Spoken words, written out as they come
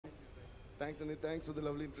Thanks, Anil. Thanks for the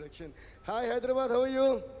lovely introduction. Hi, Hyderabad. How are you?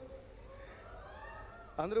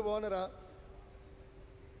 Andru bagunara.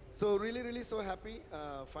 So really so happy.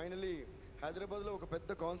 Finally, Hyderabad lo oka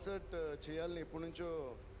pedda concert cheyalani eppudu nuncho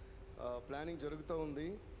planning jaruguta undi.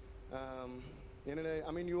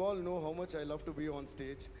 I mean, you all know how much I love to be on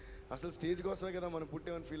stage. అసలు stage కోసమే కదా మనం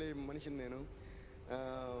పుట్టేమని feel అయ్యే మనిషిని నేను.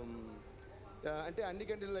 అంటే అన్ని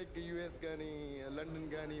కంట్రీలు like US కానీ, లండన్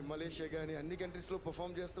కానీ, మలేషియా కానీ అన్ని కంట్రీస్లో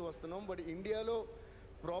పర్ఫామ్ చేస్తూ వస్తున్నాం. బట్ ఇండియాలో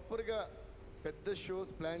ప్రాపర్గా పెద్ద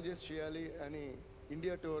షోస్ ప్లాన్ చేసి చేయాలి అని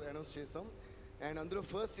ఇండియా టూర్ అనౌన్స్ చేసాం. అండ్ అందులో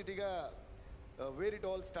ఫస్ట్ సిటీగా wear it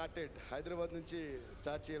all started Hyderabad నుంచి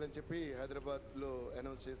స్టార్ట్ చేయాలని చెప్పి హైదరాబాద్లో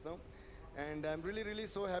అనౌన్స్ చేసాం. And I'm really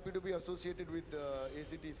so happy to be associated with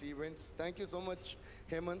ACTC events. Thank you so much,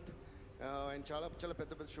 Hemant. And చాలా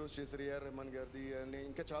పెద్ద షోస్ చేశారు ఏఆర్ రెహమాన్ గారిది అండ్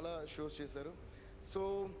ఇంకా చాలా షోస్ చేశారు. సో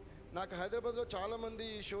నాకు హైదరాబాద్లో చాలామంది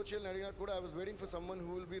షో చేయాలని అడిగినా కూడా I was waiting for someone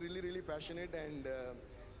who will be really passionate and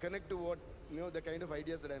connect to what the kind of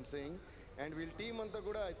ideas that I'm saying. And వీళ్ళ టీమ్ అంతా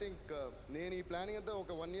కూడా ఐ థింక్ నేను ఈ ప్లానింగ్ అంతా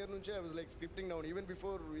ఒక 1 year నుంచే I was like scripting down even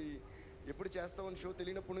before ఎప్పుడు చేస్తామని షో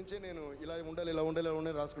తెలియనప్పటి నుంచే నేను ఇలా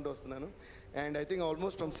ఉండాలి రాసుకుంటూ వస్తున్నాను. And I think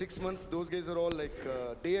almost from 6 months those guys are all like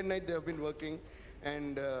day and night they have been working.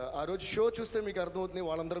 And ఆ రోజు షో చూస్తే మీకు అర్థమవుతుంది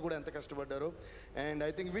వాళ్ళందరూ కూడా ఎంత కష్టపడ్డారు. And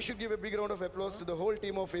I think we should give a big round of applause to the whole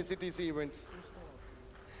team of ఏసీటీసీ events.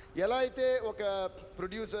 ఎలా అయితే ఒక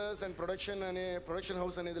ప్రొడ్యూసర్స్ అండ్ ప్రొడక్షన్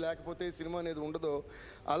హౌస్ అనేది లేకపోతే సినిమా అనేది ఉండదో,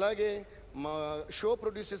 అలాగే మా షో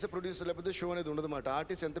ప్రొడ్యూస్ చేసే ప్రొడ్యూసర్ లేకపోతే షో అనేది ఉండదన్నమాట,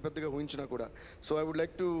 ఆర్టిస్ట్ ఎంత పెద్దగా ఊహించినా కూడా. So I would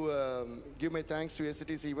like to give my thanks to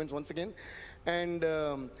ఏసీటీసీ events once again. And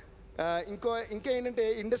ఇంకా ఏంటంటే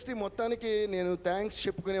ఇండస్ట్రీ మొత్తానికి నేను థ్యాంక్స్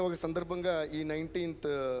చెప్పుకునే ఒక సందర్భంగా ఈ 19th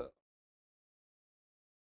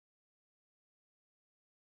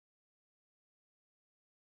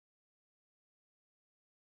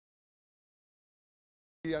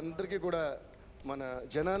అందరికీ కూడా మన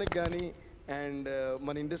జనానికి కానీ అండ్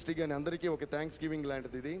మన ఇండస్ట్రీ కానీ అందరికీ ఒక థ్యాంక్స్ గివింగ్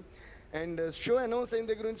లాంటిది ఇది. అండ్ షో అనౌన్స్ అయిన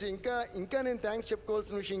దగ్గర నుంచి ఇంకా నేను థ్యాంక్స్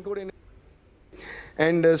చెప్పుకోవాల్సిన విషయం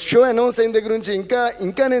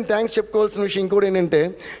ఇంకోటి ఏంటంటే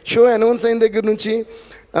షో అనౌన్స్ అయిన దగ్గర నుంచి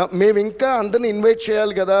మేము ఇంకా అందరిని ఇన్వైట్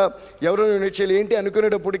చేయాలి కదా, ఎవరు ఇన్వైట్ చేయాలి ఏంటి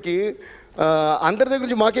అనుకునేటప్పటికి అందరి దగ్గర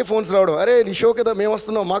నుంచి మాకే ఫోన్స్ రావడం, అరే నీ షో కదా మేము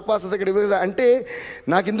వస్తున్నాం మాకు పాసెస్ ఇక్కడ అంటే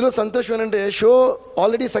నాకు ఇందులో సంతోషం ఏంటంటే షో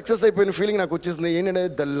ఆల్రెడీ సక్సెస్ అయిపోయిన ఫీలింగ్ నాకు వచ్చేసింది. ఏంటంటే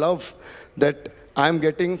the love that I'm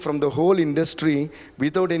getting from the whole industry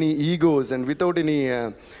without any egos and without any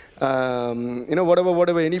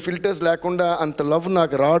whatever any filters లేకుండా అంత లవ్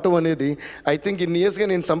నాకు రావటం అనేది ఐ థింక్ ఇన్ని ఇయర్స్గా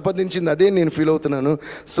నేను సంపాదించింది అదే నేను ఫీల్ అవుతున్నాను.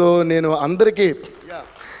 సో నేను అందరికీ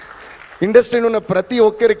ఇండస్ట్రీలో ఉన్న ప్రతి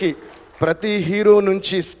ఒక్కరికి, ప్రతి హీరో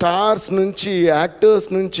నుంచి, స్టార్స్ నుంచి, యాక్టర్స్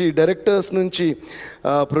నుంచి, డైరెక్టర్స్ నుంచి,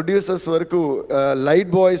 ప్రొడ్యూసర్స్ వరకు,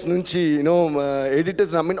 లైట్ బాయ్స్ నుంచి,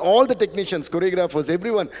 editors, I mean all the technicians, choreographers,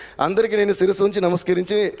 everyone అందరికీ నేను శిరస్సు ఉంచి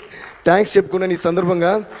నమస్కరించి థ్యాంక్స్ చెప్పుకున్నాను ఈ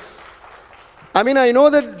సందర్భంగా. I mean I know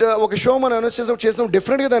that ఒక షో మనం అనౌన్స్ చేసినప్పుడు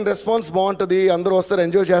డెఫినెట్గా దాని రెస్పాన్స్ బాగుంటుంది, అందరూ వస్తారు,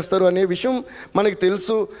 ఎంజాయ్ చేస్తారు అనే విషయం మనకి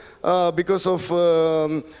తెలుసు. బికాస్ ఆఫ్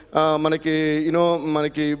మనకి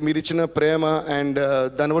మనకి మీరు ఇచ్చిన ప్రేమ అండ్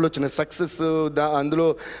దానివల్ల వచ్చిన సక్సెస్, అందులో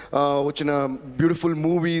వచ్చిన బ్యూటిఫుల్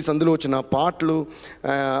మూవీస్, అందులో వచ్చిన పాటలు,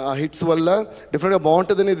 ఆ హిట్స్ వల్ల డెఫినెట్గా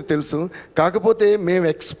బాగుంటుంది అనేది తెలుసు. కాకపోతే మేము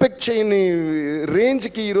ఎక్స్పెక్ట్ చేయని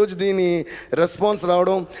రేంజ్కి ఈరోజు దీని రెస్పాన్స్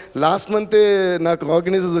రావడం, లాస్ట్ మంతే నాకు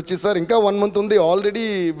ఆర్గనైజర్స్ వచ్చేసారు ఇంకా 1 month ఉంది already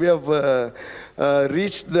we have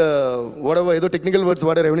reach the ఏదో టెక్నికల్ వర్డ్స్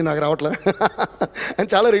వాడారు ఎవరి నాకు రావట్లే అండ్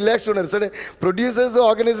చాలా రిలాక్స్డ్ ఉన్నారు. సరే ప్రొడ్యూసర్స్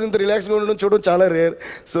ఆర్గనైజర్స్ ఇంత రిలాక్స్గా ఉండడం చూడడం చాలా rare.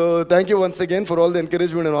 So thank you once again for all the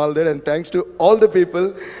encouragement and all that and thanks to all the people.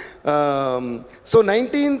 So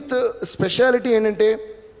 19th speciality ఏంటంటే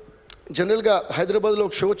జనరల్గా హైదరాబాద్లో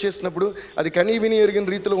ఒక షో చేసినప్పుడు అది కనీ విని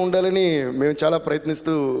ఎరిగిన రీతిలో ఉండాలని మేము చాలా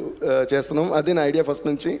ప్రయత్నిస్తూ చేస్తున్నాం. అదే నా ఐడియా ఫస్ట్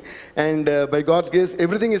నుంచి. And by God's grace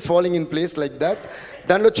everything is following in place like that.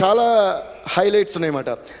 దాంట్లో చాలా హైలైట్స్ ఉన్నాయన్నమాట.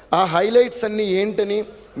 ఆ హైలైట్స్ అన్నీ ఏంటని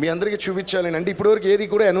మీ అందరికీ చూపించాలని, అంటే ఇప్పటివరకు ఏది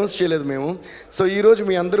కూడా అనౌన్స్ చేయలేదు మేము. సో ఈరోజు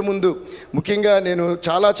మీ అందరి ముందు ముఖ్యంగా నేను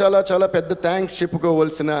చాలా పెద్ద థ్యాంక్స్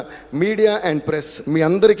చెప్పుకోవాల్సిన మీడియా అండ్ ప్రెస్, మీ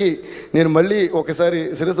అందరికీ నేను మళ్ళీ ఒకసారి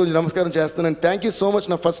శిరస్సు ఉంచి నమస్కారం చేస్తున్నాను. Thank you so much.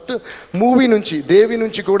 నా ఫస్ట్ మూవీ నుంచి, దేవి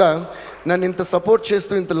నుంచి కూడా నన్ను ఇంత సపోర్ట్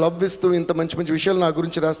చేస్తూ, ఇంత లవ్ ఇస్తూ, ఇంత మంచి విషయాలు నా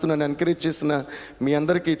గురించి రాస్తూ నన్ను ఎంకరేజ్ చేసిన మీ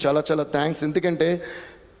అందరికీ చాలా థ్యాంక్స్. ఎందుకంటే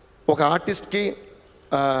ఒక ఆర్టిస్ట్కి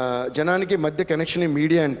జనానికి మధ్య కనెక్షన్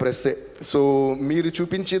మీడియా అండ్ ప్రెస్సే. సో మీరు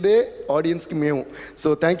చూపించేదే ఆడియన్స్కి మేము. So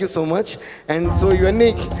thank you so much. And so ఇవన్నీ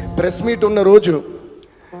ప్రెస్ మీట్ ఉన్న రోజు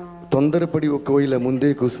తొందరపడి ఒక కోయిల ముందే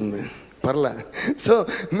కూర్చుంది పర్లా. సో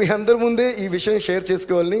మీ అందరి ముందే ఈ విషయం షేర్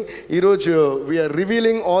చేసుకోవాలని ఈరోజు we are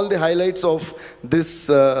revealing all the highlights of this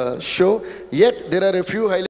show. Yet there are a few highlights.